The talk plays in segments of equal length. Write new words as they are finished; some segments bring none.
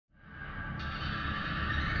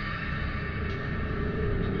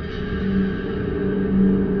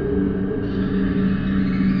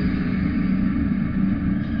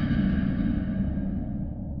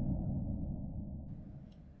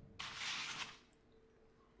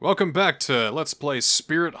Welcome back to Let's Play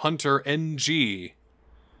Spirit Hunter NG.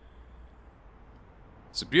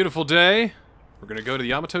 It's a beautiful day. We're gonna go to the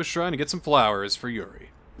Yamato Shrine and get some flowers for Yuri.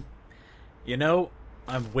 You know,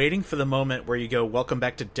 I'm waiting for the moment where you go, welcome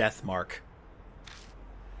back to Deathmark.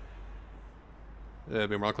 It'd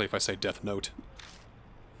be more likely if I say Death Note.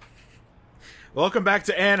 Welcome back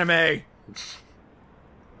to anime!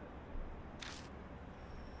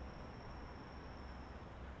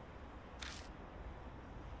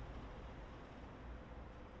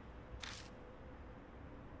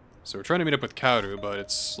 So we're trying to meet up with Kaoru, but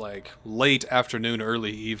it's like late afternoon,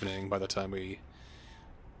 early evening by the time we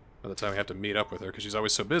have to meet up with her because she's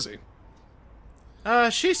always so busy.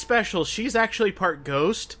 She's special. She's actually part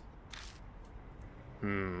ghost.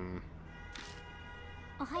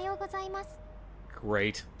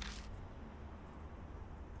 Great.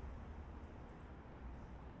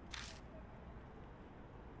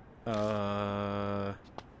 Hello?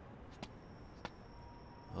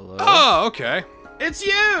 Oh, okay. It's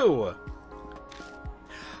you!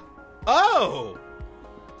 Oh!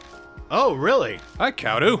 Oh, really? Hi,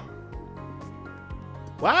 Kaoru.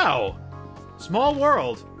 Wow. Small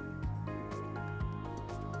world.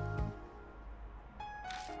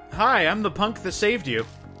 Hi, I'm the punk that saved you.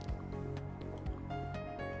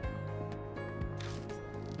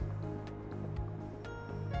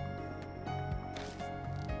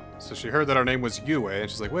 So she heard that our name was Yue, and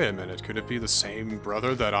she's like, wait a minute, could it be the same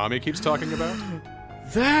brother that Ami keeps talking about?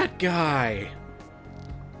 That guy!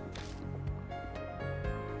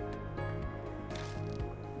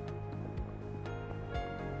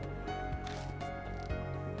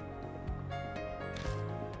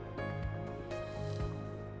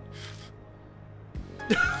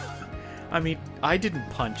 I mean, I didn't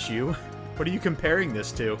punch you. What are you comparing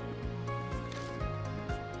this to?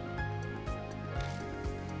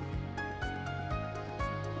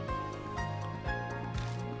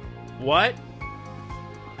 What?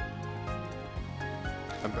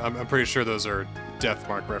 I'm pretty sure those are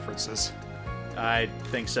Deathmark references. I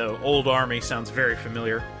think so. Old Army sounds very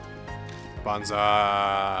familiar.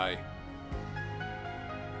 Banzai.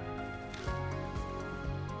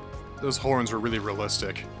 Those horns were really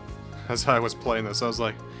realistic. As I was playing this, I was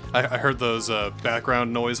like, I heard those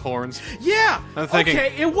background noise horns. Yeah! I'm thinking,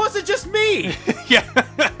 okay, it wasn't just me! yeah!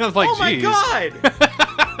 I was like, oh my geez. god!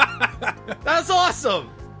 That's awesome!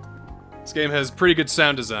 This game has pretty good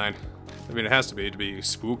sound design. I mean, it has to be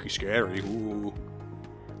spooky, scary. Ooh.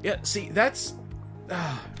 Yeah, see, that's...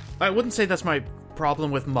 I wouldn't say that's my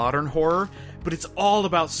problem with modern horror, but it's all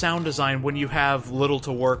about sound design when you have little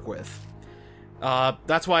to work with.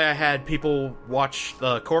 That's why I had people watch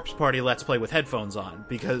the Corpse Party Let's Play with headphones on,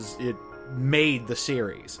 because it made the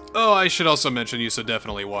series. Oh, I should also mention you should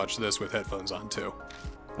definitely watch this with headphones on, too.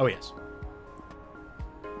 Oh, yes.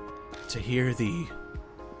 To hear the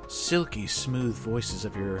silky smooth voices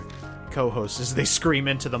of your co-hosts as they scream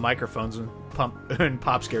into the microphones and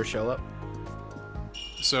pop scares show up.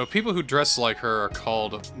 So people who dress like her are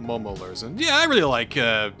called momolers, and yeah, I really like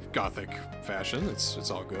gothic fashion.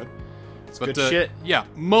 It's all good. It's good shit. Yeah,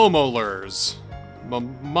 momolers,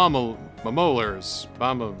 momolers,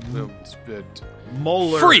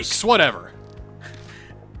 Molars. freaks, whatever.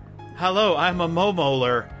 Hello, I'm a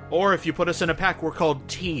momolar. Or if you put us in a pack, we're called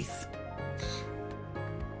teeth.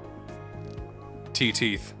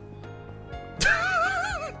 Teeth.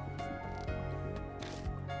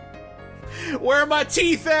 Where are my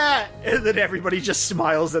teeth at? And then everybody just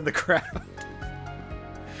smiles in the crowd.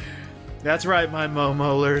 That's right, my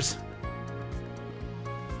momolars.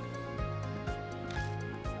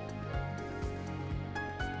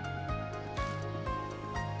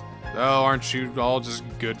 Oh, aren't you all just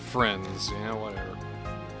good friends? Yeah, whatever.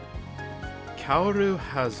 Kaoru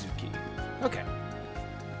Hazuki. Okay.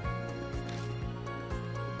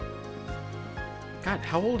 God,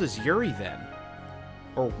 how old is Yuri then?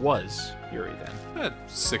 Or was Yuri then?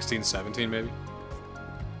 16, 17 maybe.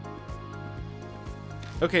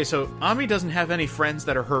 Okay, so Ami doesn't have any friends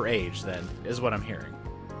that are her age then, is what I'm hearing.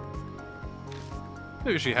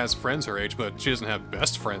 Maybe she has friends her age, but she doesn't have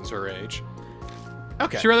best friends her age.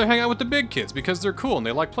 Okay. She'd rather hang out with the big kids because they're cool and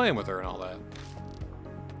they like playing with her and all that.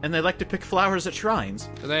 And they like to pick flowers at shrines.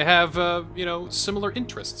 And they have, similar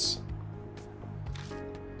interests.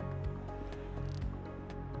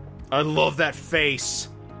 I love that face.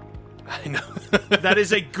 I know. That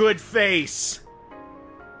is a good face.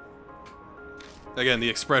 Again, the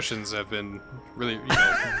expressions have been really,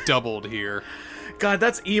 doubled here. God,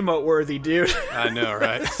 that's emote worthy, dude. I know,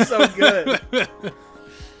 right? So good.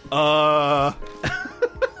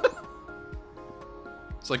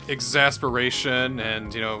 It's like exasperation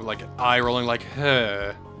and, like eye rolling like,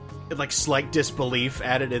 huh. like slight disbelief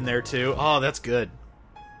added in there too. Oh, that's good.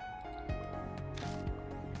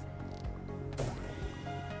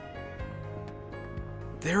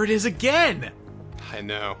 There it is again! I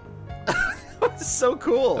know. That's so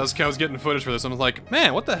cool. I was getting footage for this. I was like,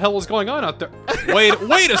 man, what the hell was going on out there?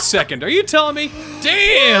 Wait a second. Are you telling me?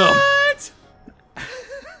 Damn! What?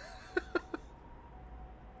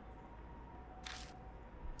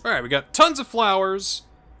 Alright, we got tons of flowers.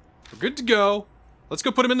 We're good to go. Let's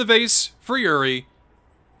go put them in the vase for Yuri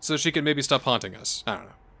so she can maybe stop haunting us. I don't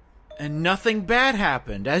know. And nothing bad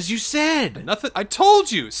happened, as you said. Nothing. I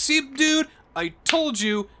told you. See, dude, I told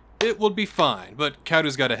you it would be fine. But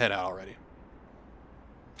Kowdou's got to head out already.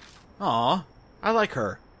 Aw, I like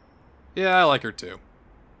her. Yeah, I like her too.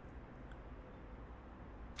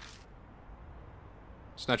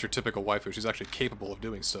 She's not your typical waifu. She's actually capable of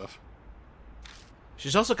doing stuff.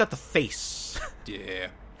 She's also got the face. Yeah.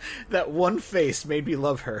 That one face made me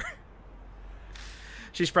love her.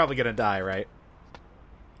 She's probably gonna die, right?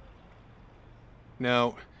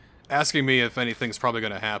 Now, asking me if anything's probably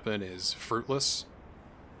going to happen is fruitless.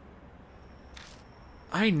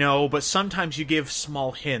 I know, but sometimes you give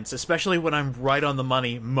small hints, especially when I'm right on the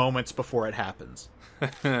money moments before it happens.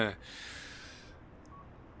 There's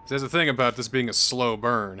a thing about this being a slow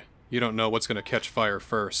burn. You don't know what's going to catch fire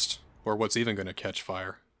first, or what's even going to catch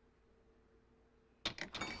fire.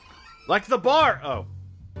 Like the bar! Oh.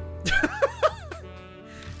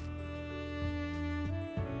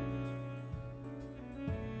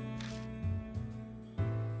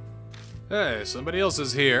 Hey, somebody else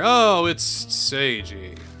is here. Oh, it's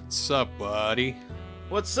Seiji. What's up, buddy?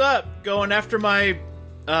 What's up? Going after my,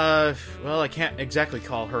 well, I can't exactly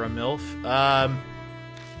call her a MILF.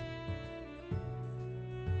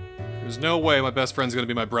 There's no way my best friend's gonna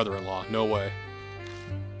be my brother-in-law. No way.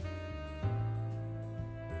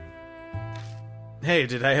 Hey,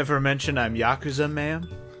 did I ever mention I'm Yakuza, ma'am?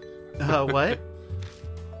 What?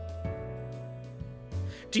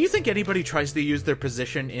 Do you think anybody tries to use their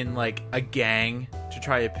position in, like, a gang to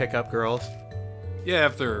try to pick up girls? Yeah,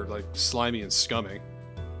 if they're, like, slimy and scummy.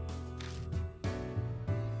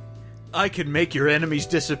 I can make your enemies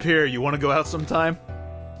disappear. You want to go out sometime?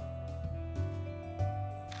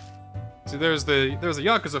 See, there's the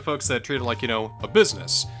Yakuza folks that treat it like, you know, a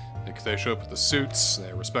business. Like, they show up with the suits,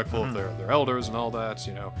 they're respectful of their elders and all that,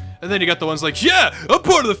 you know. And then you got the ones like, yeah, I'm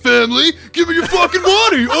part of the family! Give me your fucking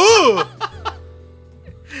money! Ugh!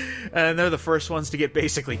 And they're the first ones to get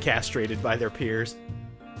basically castrated by their peers.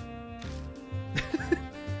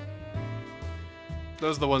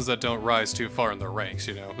 Those are the ones that don't rise too far in their ranks,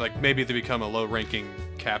 you know? Like, maybe they become a low-ranking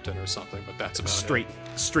captain or something, but that's about it.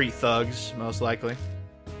 Street thugs, most likely.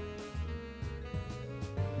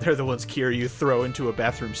 They're the ones Kiryu throw into a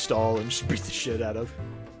bathroom stall and just beat the shit out of.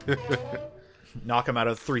 Knock him out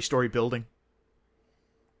of a 3-story building.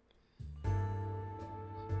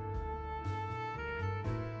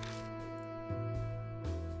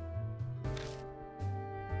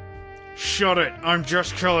 Shut it! I'm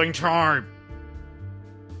just killing time!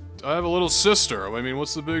 I have a little sister. I mean,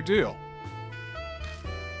 what's the big deal?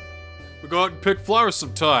 We go out and pick flowers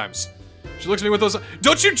sometimes. She looks at me with those...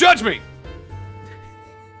 Don't you judge me!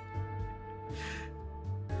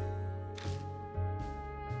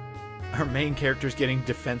 Our main character's getting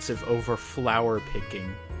defensive over flower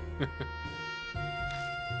picking.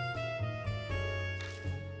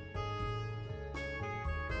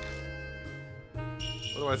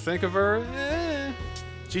 What do I think of her?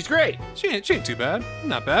 She's great! She ain't too bad.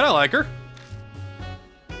 Not bad, I like her.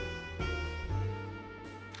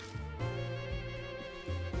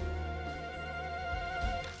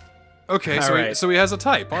 Okay, so he has a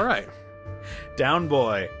type, alright. Down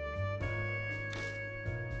boy.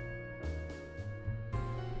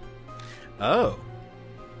 Oh.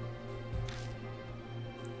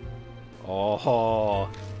 Oh.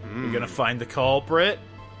 You gonna find the culprit?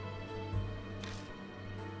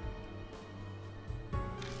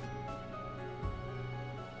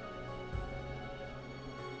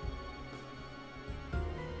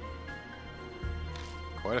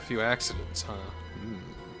 Quite a few accidents, huh?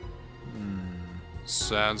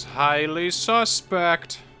 Sounds highly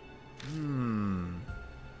suspect.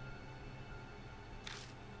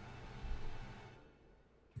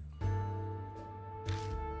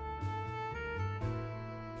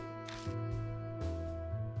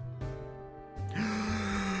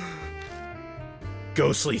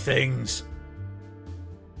 Ghostly things.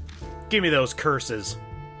 Give me those curses.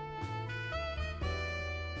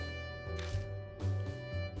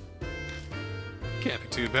 Can't be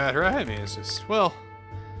too bad, right? I mean, it's just, well...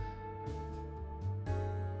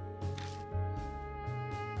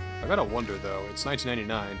 I gotta wonder, though, it's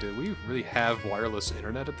 1999, do we really have wireless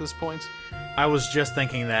internet at this point? I was just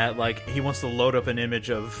thinking that, like, he wants to load up an image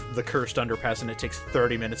of the cursed underpass and it takes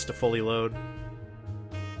 30 minutes to fully load.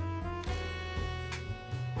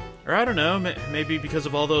 Or I don't know, maybe because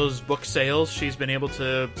of all those book sales, she's been able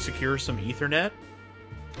to secure some Ethernet?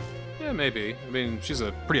 Yeah, maybe. I mean, she's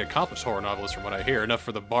a pretty accomplished horror novelist from what I hear, enough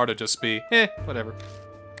for the bar to just be, whatever.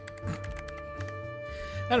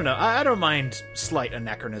 I don't know, I don't mind slight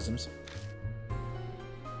anachronisms.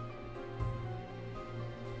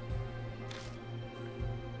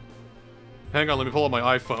 Hang on, let me pull up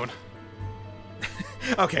my iPhone.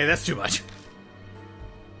 Okay, that's too much.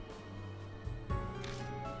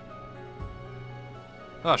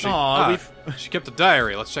 Oh, she kept a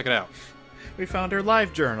diary. Let's check it out. We found her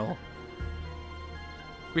live journal.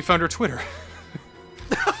 We found her Twitter.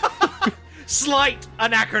 Slight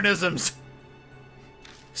anachronisms!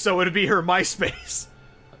 So it'd be her MySpace.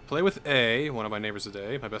 I play with A, one of my neighbors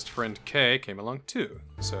today. My best friend K came along too.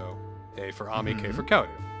 So, A for Ami, K for Kauder.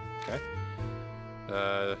 Okay.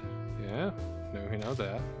 Yeah. No, we know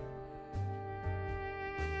that.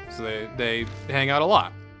 So they hang out a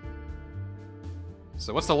lot.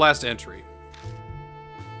 So what's the last entry?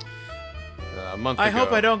 A month ago. I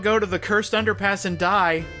hope I don't go to the cursed underpass and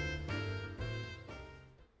die.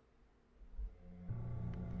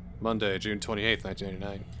 Monday, June 28th,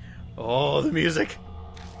 1989. Oh, the music.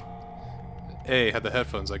 A had the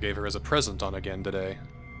headphones I gave her as a present on again today.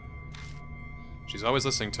 She's always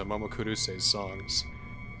listening to Momokuruse's songs.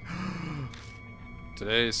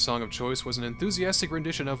 Today's song of choice was an enthusiastic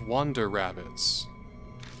rendition of Wander Rabbits.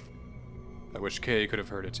 I wish Kay could have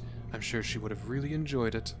heard it. I'm sure she would have really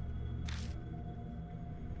enjoyed it.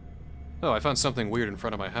 Oh, I found something weird in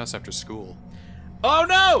front of my house after school. Oh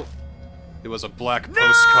no! It was a black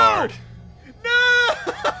postcard.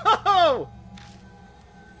 No!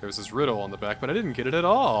 There was this riddle on the back, but I didn't get it at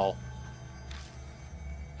all.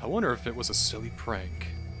 I wonder if it was a silly prank.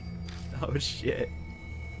 Oh shit.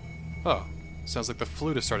 Oh, sounds like the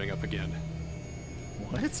flute is starting up again.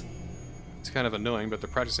 What? It's kind of annoying, but they're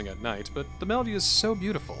practicing at night, but the melody is so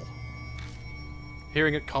beautiful.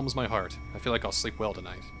 Hearing it calms my heart. I feel like I'll sleep well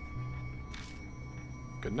tonight.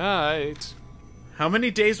 Good night. How many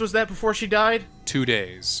days was that before she died? 2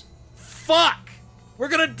 days. Fuck! We're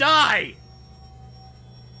gonna die!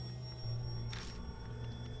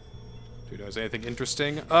 Dude, is anything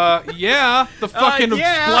interesting? Yeah! The fucking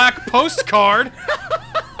yeah. black postcard!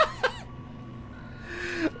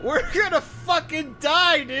 We're gonna fucking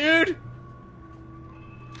die, dude!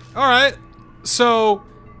 Alright, so,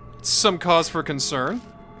 some cause for concern.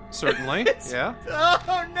 Certainly, yeah.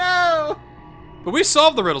 Oh no! But we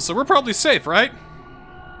solved the riddle, so we're probably safe, right?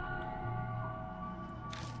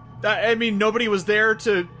 I mean, nobody was there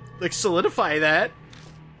to, like, solidify that.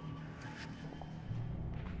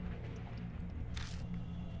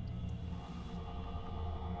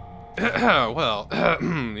 Well,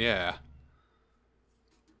 yeah.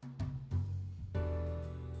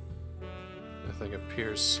 Nothing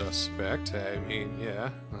appears suspect. I mean, yeah.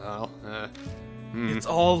 Well, It's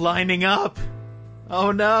all lining up.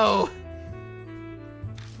 Oh no.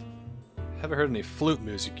 Haven't heard any flute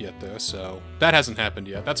music yet, though, so that hasn't happened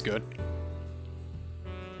yet. That's good.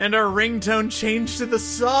 And our ringtone changed to the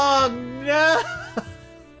song. No.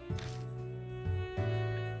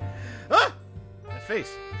 Ah! That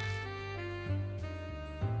face.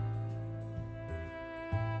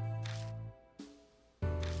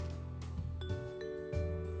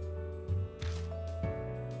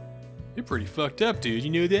 You're pretty fucked up, dude. You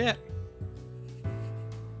knew that?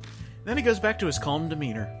 Then he goes back to his calm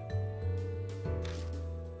demeanor.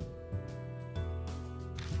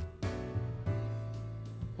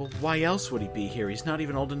 Well, why else would he be here? He's not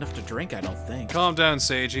even old enough to drink, I don't think. Calm down,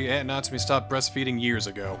 Seiji. Aunt Natsumi stopped breastfeeding years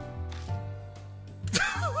ago.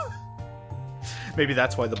 Maybe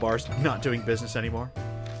that's why the bar's not doing business anymore.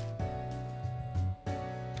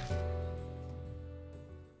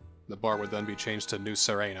 The bar would then be changed to New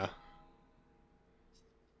Serena.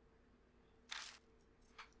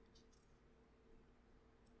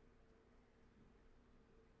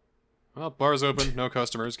 Well, bar's open, no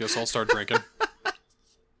customers. Guess I'll start drinking.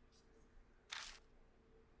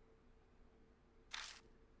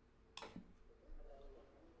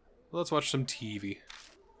 Let's watch some TV.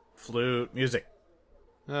 Flute, music.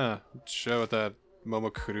 Show with that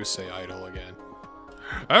Momokuruse idol again.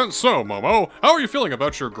 And so, Momo, how are you feeling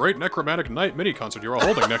about your Great Necromantic Night mini-concert you're all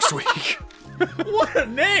holding next week? What a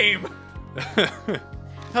name!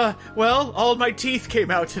 Well, all my teeth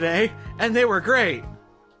came out today, and they were great.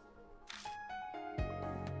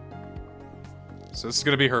 So this is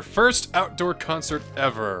gonna be her first outdoor concert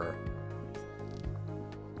ever.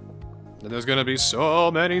 And there's gonna be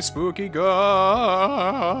so many spooky ghosts.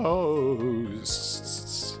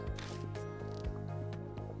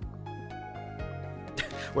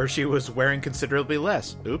 Where she was wearing considerably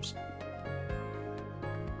less. Oops.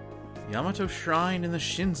 Yamato Shrine in the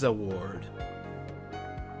Shinza Ward.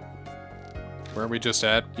 Weren't we just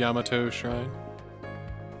at Yamato Shrine?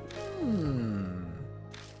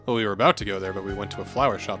 Well, we were about to go there, but we went to a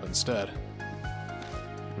flower shop instead.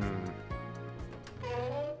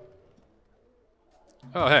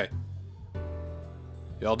 Oh, hey.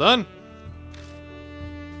 Y'all done?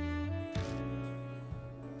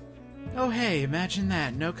 Oh hey, imagine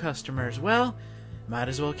that. No customers. Well, might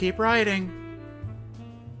as well keep riding.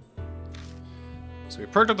 So we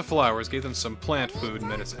perked up the flowers, gave them some plant food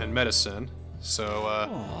and medicine. So,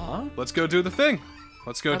 Aww. let's go do the thing.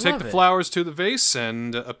 Let's go take the flowers to the vase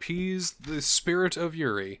and appease the spirit of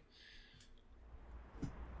Yuri.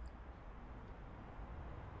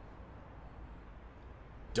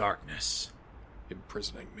 Darkness.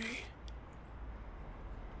 Imprisoning me.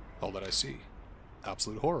 All that I see.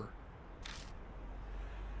 Absolute horror.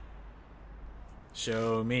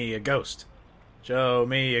 Show me a ghost. Show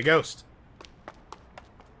me a ghost.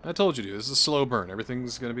 I told you to. This is a slow burn.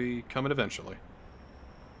 Everything's gonna be coming eventually.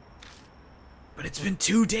 But it's been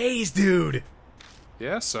 2 days, dude!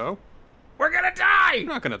 Yeah, so? We're gonna die! We're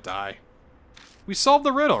not gonna die. We solved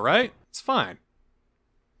the riddle, right? It's fine.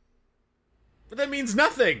 But that means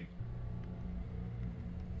nothing!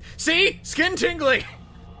 See? Skin tingling!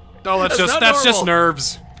 Oh, that's just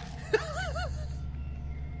nerves.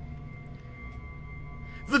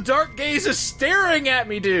 The dark gaze is staring at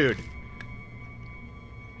me, dude!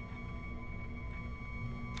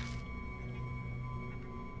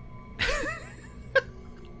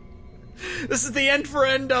 This is the end for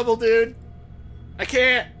N double, dude. I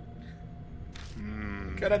can't.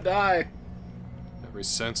 I'm gonna die. Every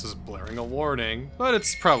sense is blaring a warning, but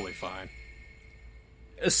it's probably fine.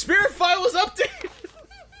 A spirit file was updated!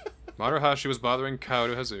 Maruhashi was bothering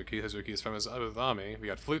Kaoru Hazuki. Hazuki is from his with Ami. We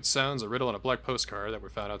got flute sounds, a riddle, and a black postcard that were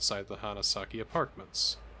found outside the Hanasaki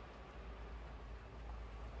apartments.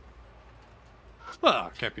 Ah,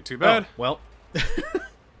 can't be too bad. Oh, well.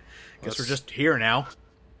 Guess we're just here now.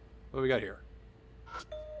 What do we got here?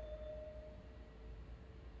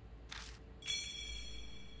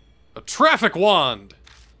 A traffic wand!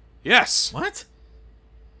 Yes! What?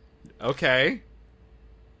 Okay.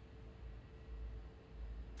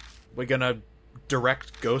 We gonna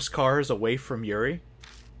direct ghost cars away from Yuri?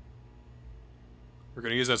 We're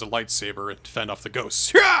gonna use it as a lightsaber and fend off the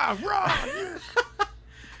ghosts. Yeah, run!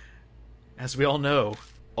 As we all know,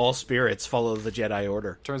 all spirits follow the Jedi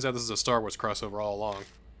Order. Turns out this is a Star Wars crossover all along.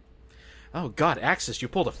 Oh god, Axis, you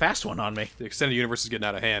pulled a fast one on me. The extended universe is getting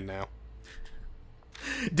out of hand now.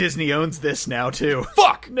 Disney owns this now, too.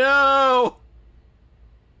 Fuck! No!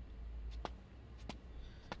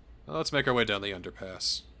 Well, let's make our way down the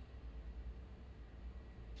underpass.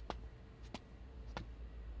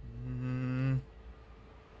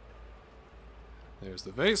 There's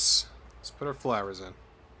the vase. Let's put our flowers in.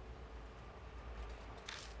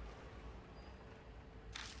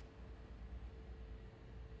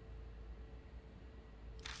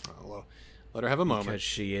 Oh, well, let her have a moment. Because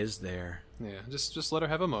she is there. Yeah, just let her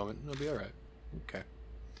have a moment. It'll be alright. Okay.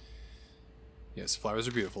 Yes, flowers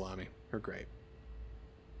are beautiful, Ami. They're great.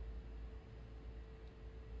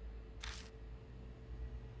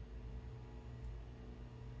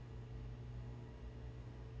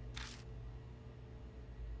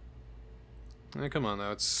 Hey, come on, though.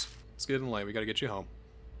 It's getting late. We gotta get you home.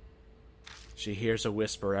 She hears a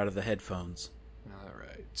whisper out of the headphones.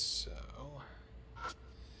 Alright, so...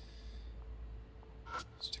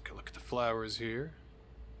 let's take a look at the flowers here.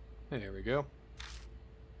 There we go.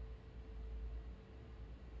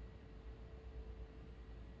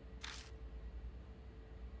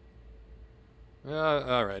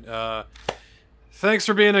 Alright, thanks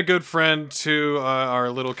for being a good friend to our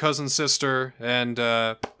little cousin sister, and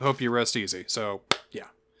hope you rest easy. So, yeah.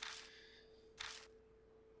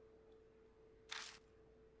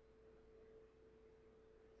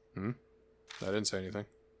 I didn't say anything.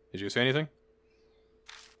 Did you say anything?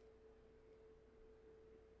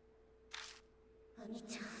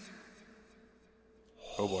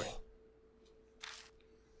 Oh boy.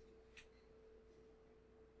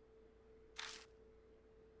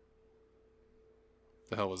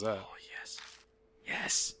 The hell was that? Oh, yes.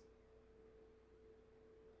 Yes!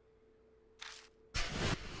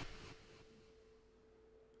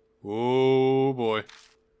 Oh boy.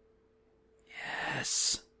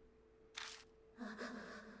 Yes.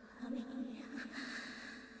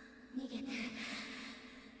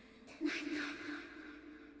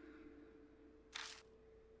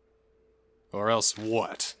 Or else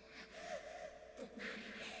what?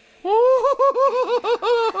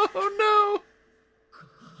 Oh no!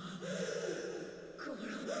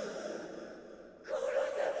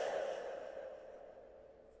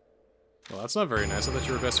 Well, that's not very nice. I thought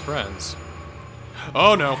you were best friends.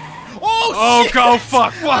 Oh no. Oh, shit! Oh,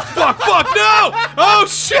 fuck, fuck, fuck, fuck, no! Oh,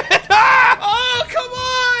 shit! Ah! Oh, come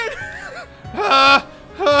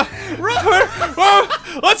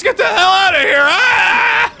on! Let's get the hell out of here!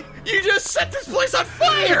 Ah! You just set this place on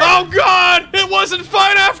fire! Oh, God! It wasn't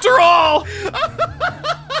fine after all!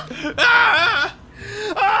 Ah!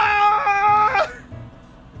 Ah!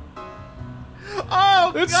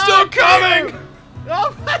 Oh, It's God, still coming! dude.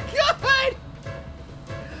 Oh my God!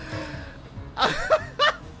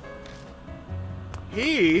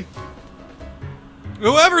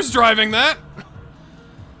 Whoever's driving that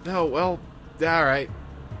Oh, well, alright.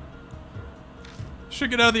 should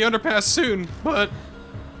get out of the underpass soon, but...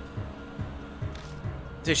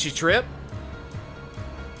 Did she trip?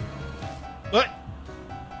 What?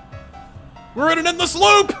 We're in an endless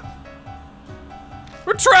loop!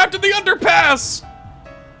 We're trapped in the underpass!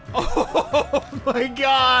 Oh my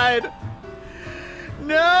God!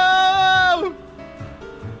 No!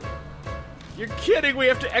 You're kidding, we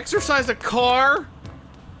have to exercise a car?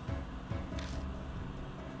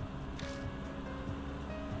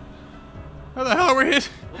 How the hell are we hit?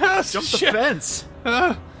 Ah, Jump the shit. fence.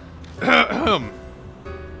 Oh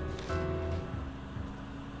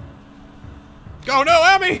no,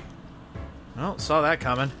 Abby! Well, saw that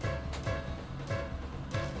coming.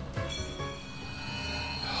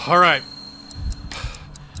 Alright.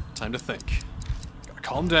 Time to think. Gotta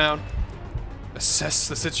calm down. Assess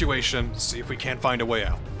the situation. See if we can't find a way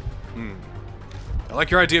out. I like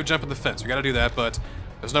your idea of jumping the fence. We gotta do that, but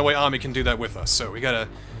there's no way Ami can do that with us, so we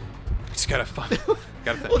just gotta find...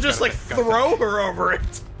 gotta think. We'll just, gotta like, think, gotta throw think. her over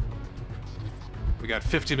it. We got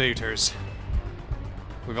 50 meters.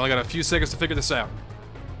 We've only got a few seconds to figure this out.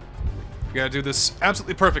 We gotta do this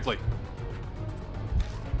absolutely perfectly.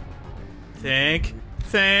 Think.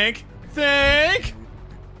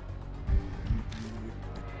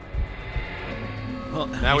 Well,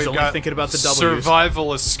 Now he's we've only got thinking about the W's.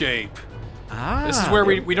 survival escape. Ah, This is where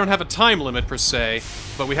we don't have a time limit per se,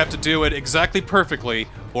 but we have to do it exactly perfectly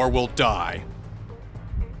or we'll die.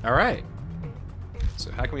 All right.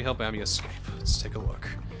 So how can we help Amy escape? Let's take a look.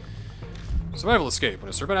 Survival escape. When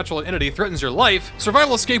a supernatural entity threatens your life,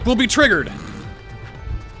 survival escape will be triggered.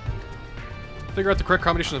 Figure out the correct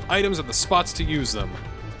combination of items and the spots to use them.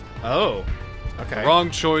 Oh. Okay. Wrong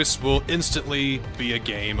choice will instantly be a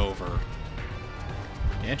game over.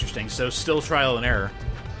 Interesting. So still trial and error.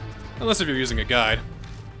 Unless if you're using a guide,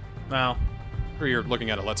 Well. or you're looking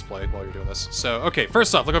at a Let's Play while you're doing this. So, okay,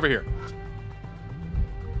 first off, look over here.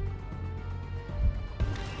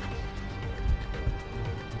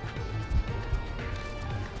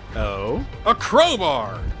 Oh. A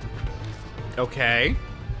crowbar! Okay.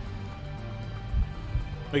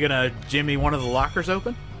 We gonna jimmy one of the lockers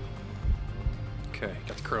open? Okay,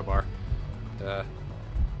 got the crowbar.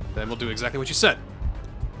 Then we'll do exactly what you said.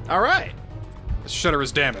 All right. The shutter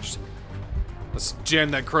is damaged. Let's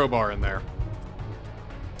jam that crowbar in there.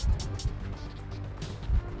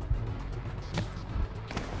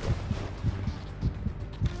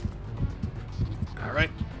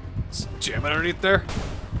 Alright. Let's jam it underneath there.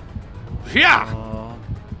 Yeah! Oh,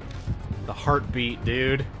 the heartbeat,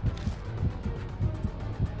 dude.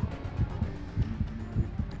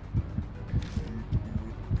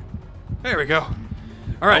 There we go.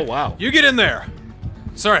 Alright. Oh, wow. You get in there.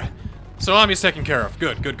 Sorry. So Ami's taken care of.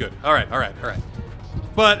 Good, good, good. Alright.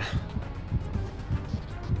 But...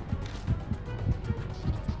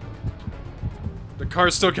 the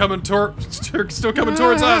car's still coming towards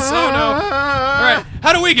us. Oh no. Alright,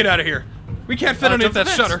 how do we get out of here? We can't fit underneath jump that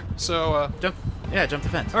the fence. shutter, so Jump the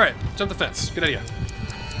fence. alright, jump the fence. Good idea.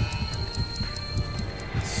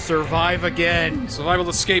 Survive again. Survival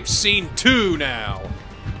escape scene 2 now.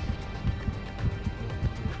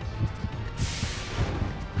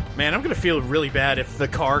 Man, I'm gonna feel really bad if the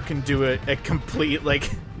car can do a complete,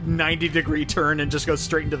 like, 90-degree turn and just go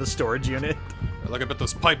straight into the storage unit. Look up at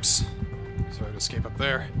those pipes. So I have to escape up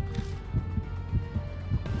there.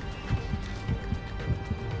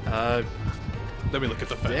 Then we look at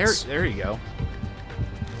the fence. There you go.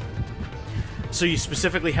 So you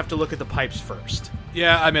specifically have to look at the pipes first.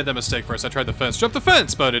 Yeah, I made that mistake first. I tried the fence. Jump the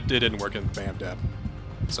fence, but it didn't work and bam, dead.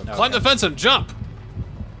 So climb the fence and jump!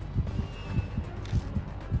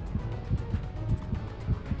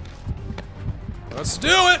 Let's do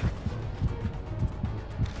it!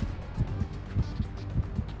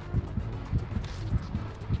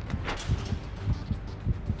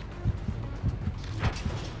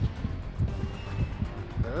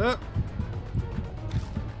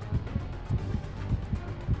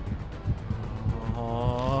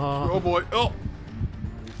 boy. Oh!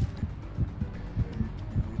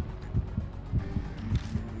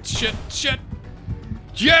 Shit, shit!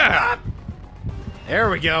 Yeah! There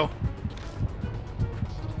we go.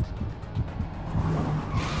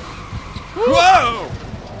 Whoa!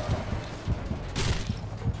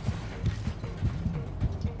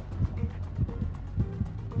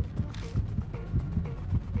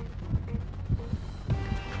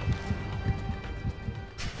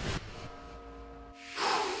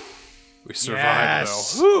 We survived,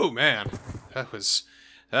 Yes. though. Whew, man. That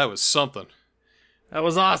was something. That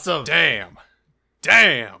was awesome. Damn.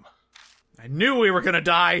 Damn. I knew we were gonna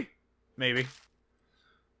die. Maybe.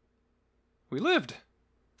 We lived.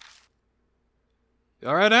 You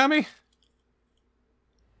alright, Amy?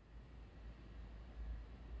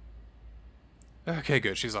 Okay,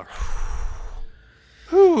 good. She's alright.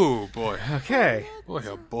 Whew, boy. Okay. Boy,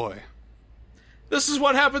 oh boy. This is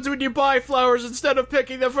what happens when you buy flowers instead of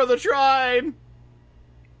picking them for the shrine.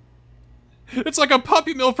 It's like a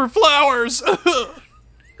puppy mill for flowers!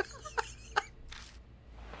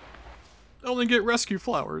 Only get rescue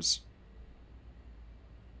flowers.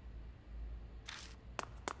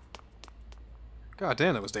 God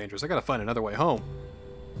damn, that was dangerous. I gotta find another way home.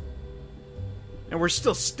 And we're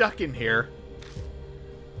still stuck in here.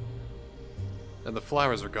 And the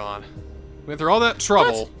flowers are gone. We went through all that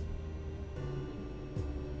trouble.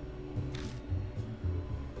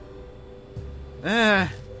 What?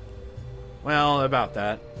 Well, about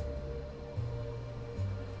that.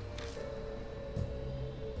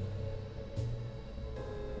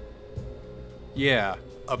 Yeah,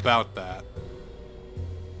 about that.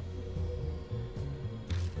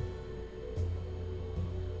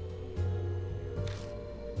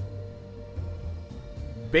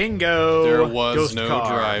 Bingo! There was Ghost no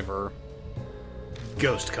car. driver.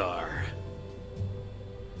 Ghost car.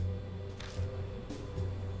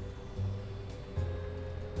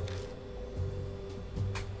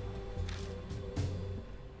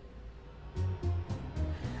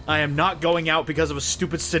 I am not going out because of a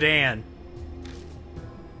stupid sedan.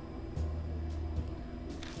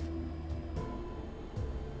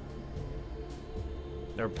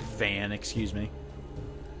 Or van, excuse me.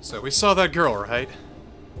 So we saw that girl, right?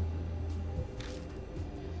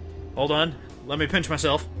 Hold on. Let me pinch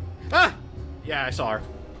myself. Ah! Yeah, I saw her.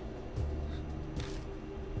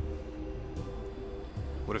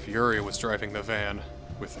 What if Yuri was driving the van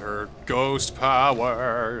with her ghost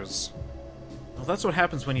powers? Well, that's what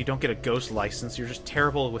happens when you don't get a ghost license. You're just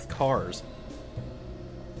terrible with cars.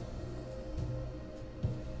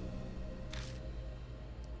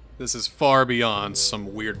 This is far beyond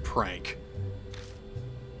some weird prank.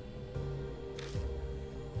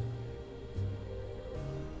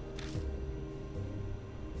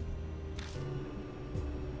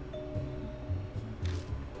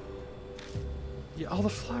 Yeah, all the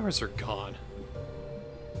flowers are gone.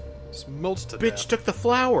 Just melts to Bitch death. took the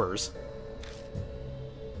flowers.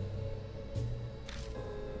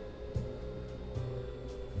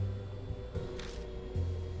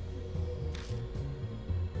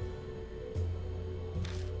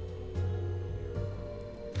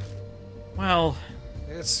 Well,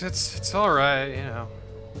 It's all right, you know.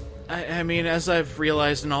 I mean, as I've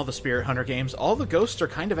realized in all the Spirit Hunter games, all the ghosts are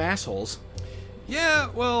kind of assholes. Yeah,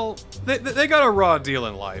 well, they got a raw deal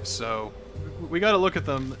in life, so we got to look at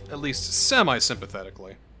them at least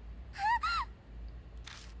semi-sympathetically.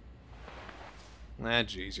 Ah,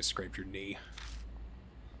 jeez, you scraped your knee.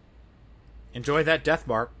 Enjoy that death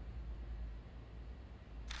mark.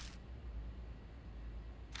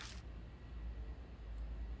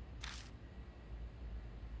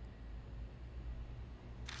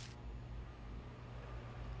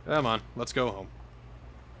 Come on, let's go home.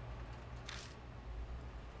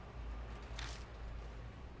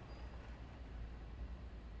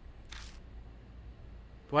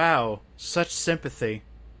 Wow, such sympathy.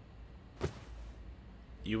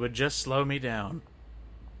 You would just slow me down.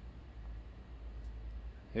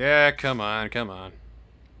 Yeah, come on, come on.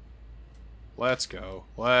 Let's go.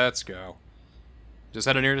 Let's go. Just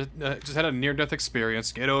had a near-death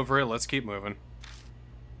experience. Get over it. Let's keep moving.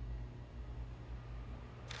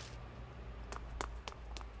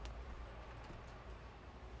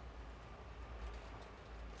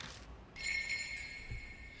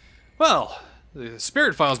 Well, the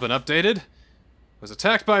spirit file's been updated. Was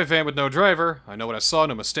attacked by a van with no driver. I know what I saw,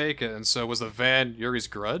 no mistake. And so was the van Yuri's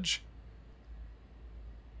grudge?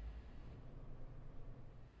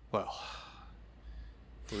 Well,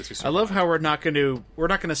 at least we I love survived. how we're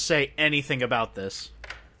not gonna say anything about this.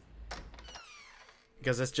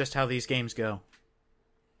 Because that's just how these games go.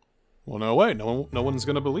 Well, no way. No one's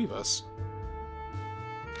gonna believe us.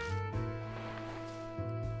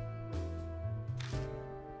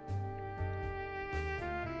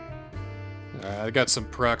 I got some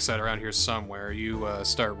peroxide around here somewhere. You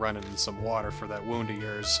start running in some water for that wound of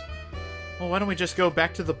yours. Well, why don't we just go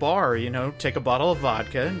back to the bar, you know, take a bottle of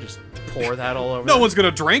vodka and just pour that all over No there. one's gonna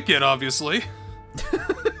drink it, obviously.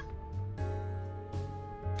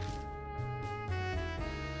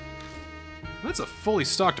 That's a fully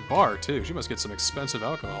stocked bar too. She must get some expensive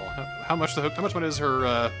alcohol. How much money does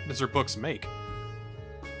her books make?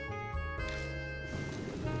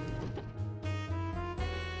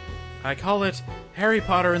 I call it Harry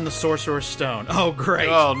Potter and the Sorcerer's Stone. Oh, great.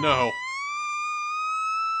 Oh no.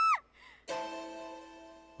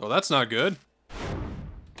 Oh, that's not good.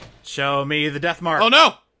 Show me the death mark. Oh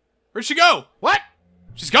no! Where'd she go? What?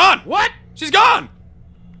 She's gone! What? She's gone!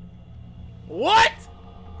 What?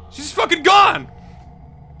 She's fucking gone!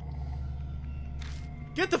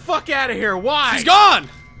 Get the fuck out of here. Why? She's gone!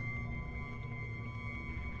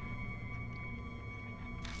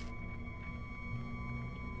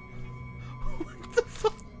 What the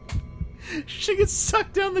fuck? She gets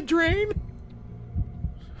sucked down the drain?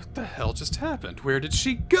 What the hell just happened? Where did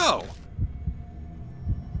she go?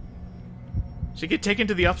 She get taken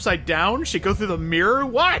to the upside down? She go through the mirror?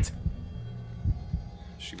 What?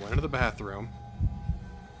 She went into the bathroom.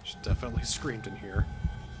 She definitely screamed in here.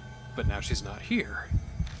 But now she's not here.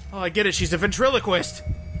 Oh, I get it. She's a ventriloquist.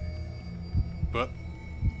 But...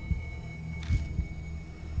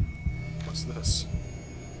 what's this?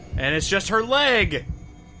 And it's just her leg.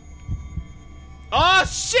 Oh,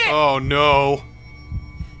 shit! Oh no.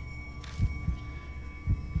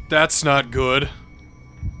 That's not good.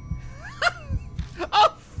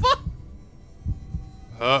 Oh, fuck!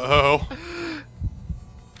 Uh-oh.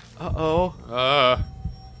 Uh-oh.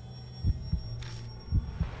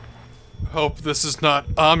 Hope this is not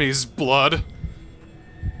Ami's blood.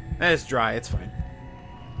 It's dry. It's fine.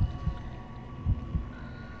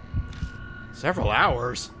 Several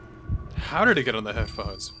hours? How did it get on the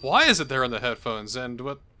headphones? Why is it there on the headphones? And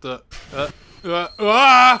what the...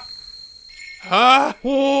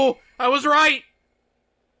 Oh, I was right!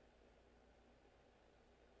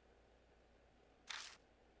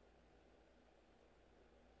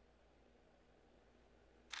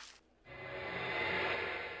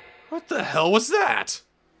 What the hell was that?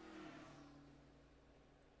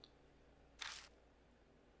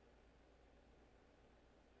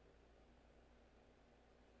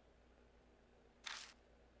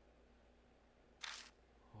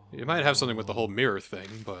 You might have something with the whole mirror thing,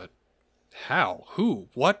 but how? Who?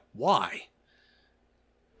 What? Why?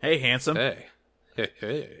 Hey, handsome. Hey. Hey,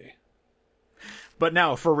 hey. But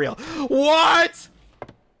now, for real. What?!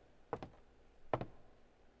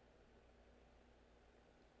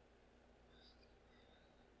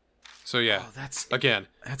 So yeah, Oh,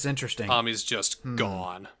 that's interesting. Ami's just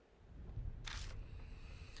gone.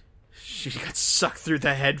 She got sucked through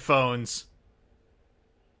the headphones.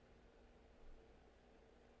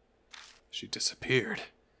 She disappeared.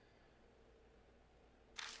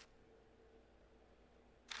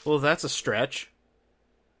 Well, that's a stretch.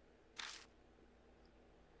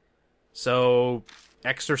 So,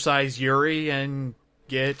 exorcise Yuri and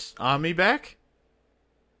get Ami back?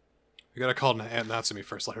 We gotta call Aunt Natsumi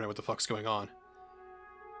first, let her know what the fuck's going on.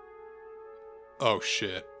 Oh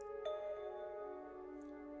shit.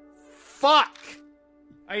 Fuck!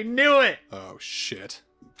 I knew it! Oh shit.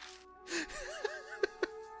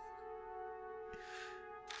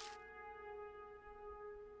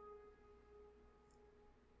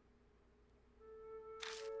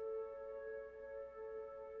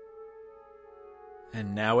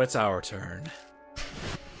 And now it's our turn.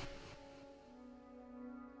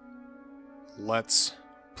 Let's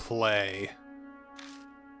play.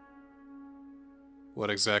 What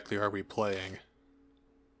exactly are we playing?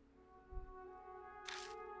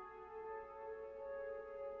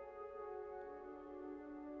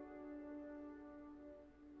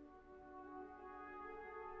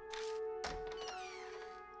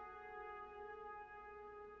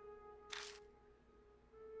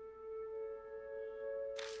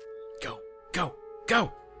 Go, go,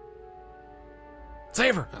 go!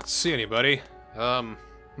 Save her! I don't see anybody.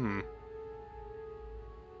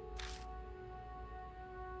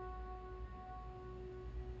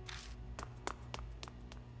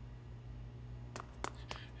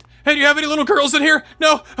 Hey, do you have any little girls in here?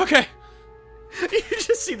 No? Okay. You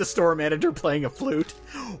just see the store manager playing a flute.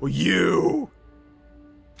 You!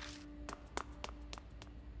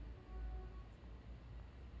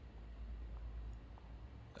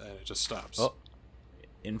 And it just stops. Oh.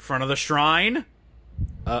 In front of the shrine?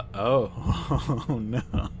 Oh. Oh, no.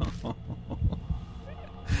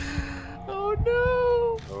 Oh,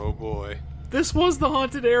 no. Oh boy. This was the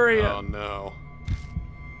haunted area. Oh no.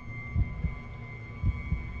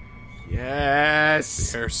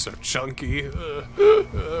 Yes! Hair's so chunky.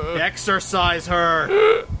 Exercise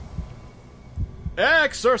her!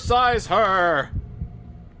 Exercise her!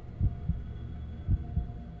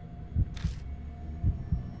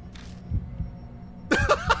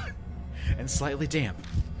 And slightly damp.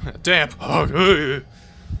 Damp. Oh,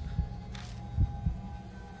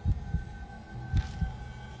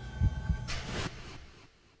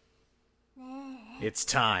 It's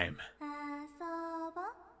time.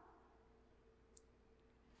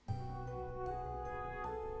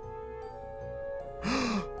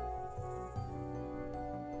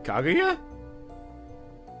 Kaguya?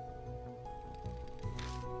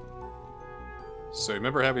 So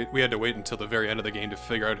remember how we had to wait until the very end of the game to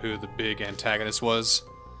figure out who the big antagonist was?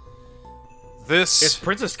 It's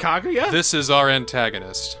Princess Kaguya? This is our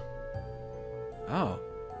antagonist. Oh.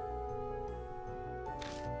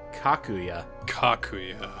 Kakuya.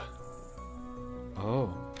 Kakuya.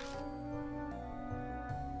 Oh.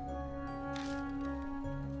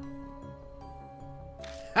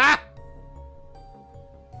 Ha!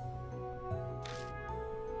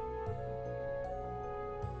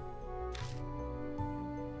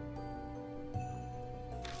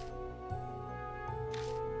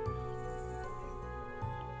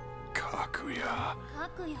 Kakuya.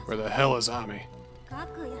 Where the hell is Ami?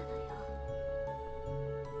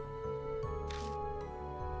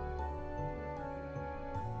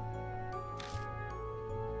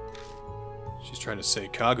 She's trying to say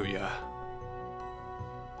Kaguya.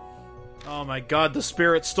 Oh my god, the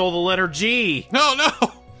spirit stole the letter G! No, no!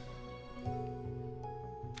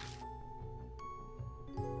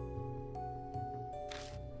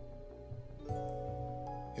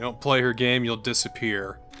 You don't play her game, you'll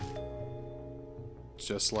disappear.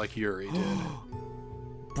 Just like Yuri did.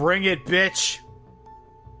 Bring it, bitch!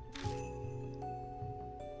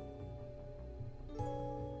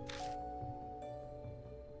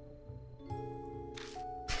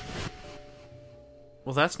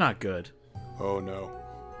 Well, that's not good. Oh no.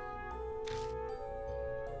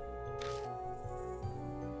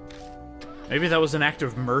 Maybe that was an act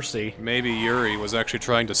of mercy. Maybe Yuri was actually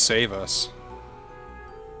trying to save us.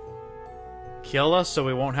 Kill us so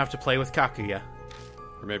we won't have to play with Kakuya.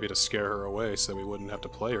 Or maybe to scare her away so we wouldn't have to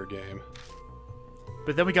play her game.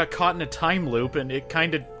 But then we got caught in a time loop, and it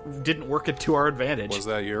kind of didn't work to our advantage. Was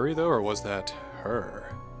that Yuri, though, or was that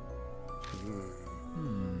her?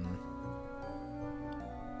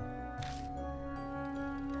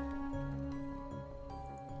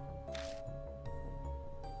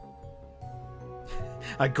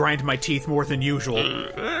 I grind my teeth more than usual.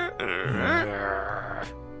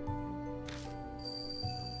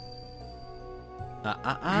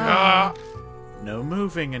 No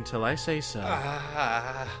moving until I say so.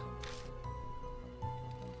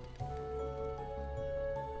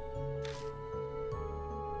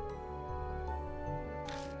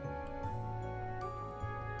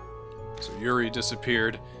 So Yuri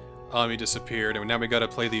disappeared, Ami disappeared, and now we gotta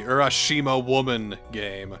play the Urashima Woman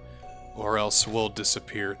game. Or else we'll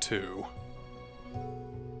disappear too.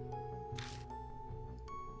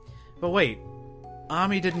 But wait,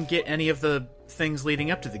 Ami didn't get any of the things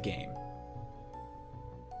leading up to the game.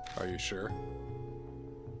 Are you sure?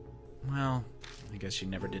 Well, I guess she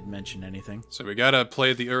never did mention anything. So we gotta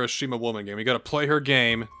play the Urashima Woman game. We gotta play her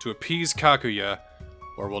game to appease Kakuya,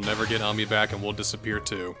 or we'll never get Ami back and we'll disappear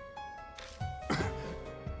too.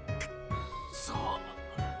 So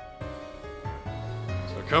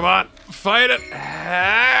come on, fight it!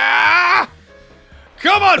 Ah!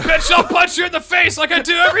 Come on, bitch! I'll punch you in the face like I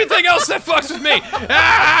do everything else that fucks with me!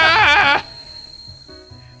 Ah!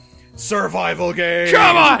 Survival game!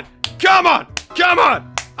 Come on! Come on! Come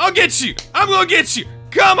on! I'll get you! I'm gonna get you!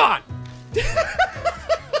 Come on!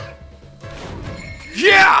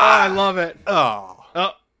 Yeah! I love it. Oh.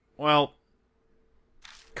 Oh, well.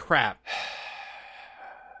 Crap.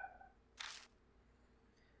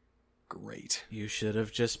 Great. You should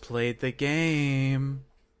have just played the game.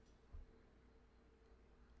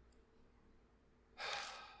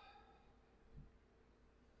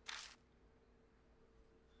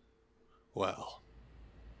 Well.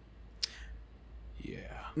 Yeah.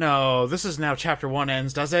 No, this is now chapter 1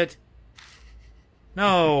 ends, does it?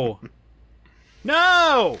 No.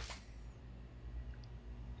 No!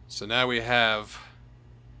 So now we have...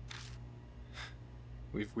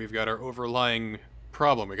 We've got our overlying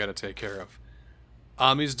problem we gotta take care of.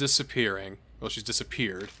 Ami's disappearing. Well, she's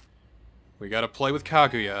disappeared. We gotta play with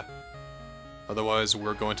Kaguya. Otherwise,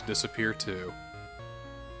 we're going to disappear too.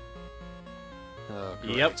 Oh,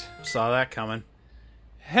 great. Yep, saw that coming.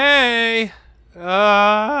 Hey!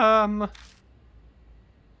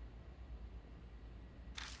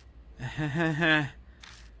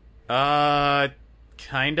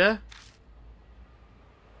 Kinda.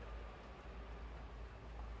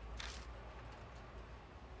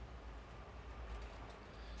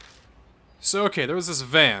 So, okay, there was this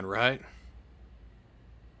van, right?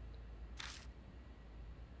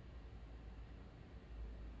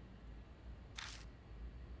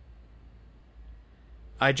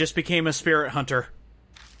 I just became a spirit hunter.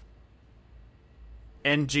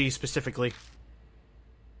 NG specifically.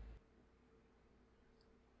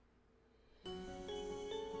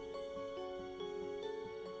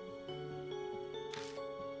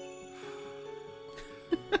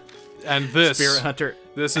 And this... Spirit hunter.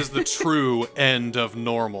 This is the true end of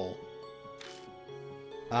normal.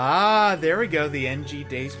 Ah, there we go. The NG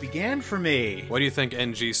days began for me. What do you think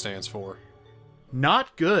NG stands for?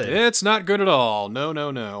 Not good. It's not good at all. No,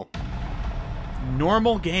 no, no.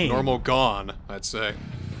 Normal game. Normal gone, I'd say.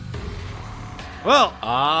 Well,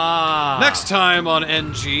 Ah. next time on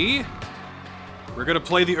NG, we're gonna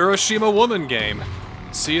play the Urashima Woman game.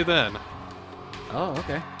 See you then. Oh,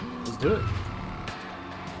 okay. Let's do it.